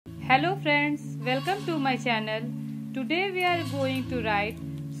Hello friends, welcome to my channel. Today we are going to write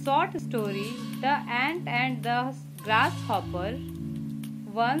short story The Ant and the Grasshopper.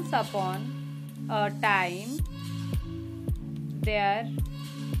 Once upon a time there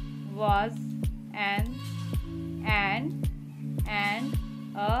was an ant and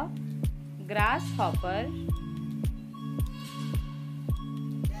a grasshopper.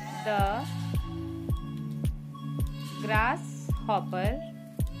 The grasshopper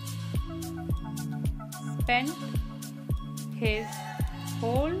spent his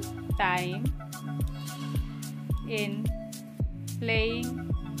whole time in playing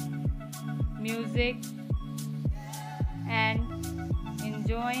music and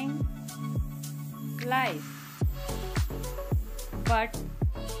enjoying life. But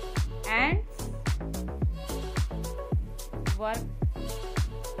ants work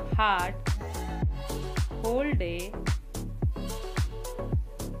hard whole day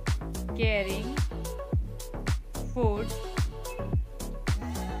carrying food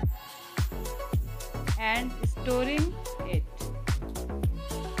and storing it,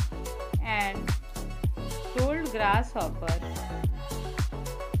 and told grasshopper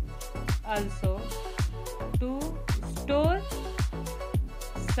also to store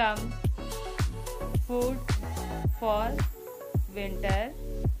some food for winter.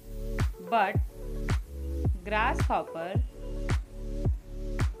 But grasshopper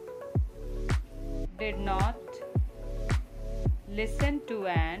did not listen to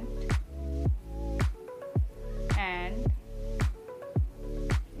ant and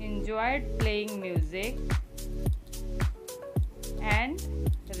enjoyed playing music and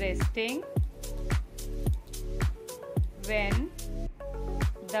resting. When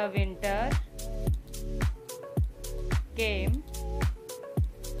the winter came,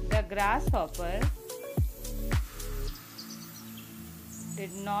 the grasshopper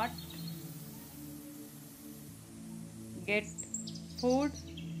did not get food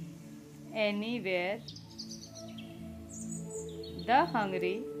anywhere. The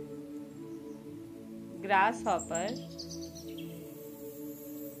hungry grasshopper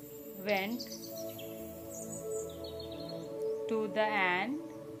went to the ant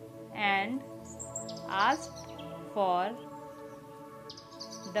and asked for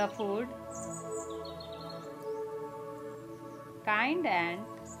the food. Kind ant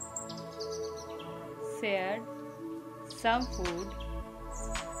shared some food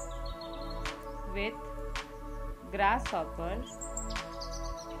with grasshopper.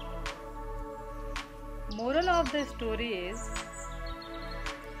 Moral of the story is: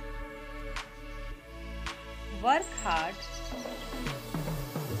 work hard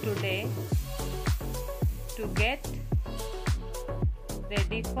today to get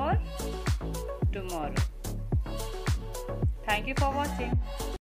ready for tomorrow. Thank you for watching.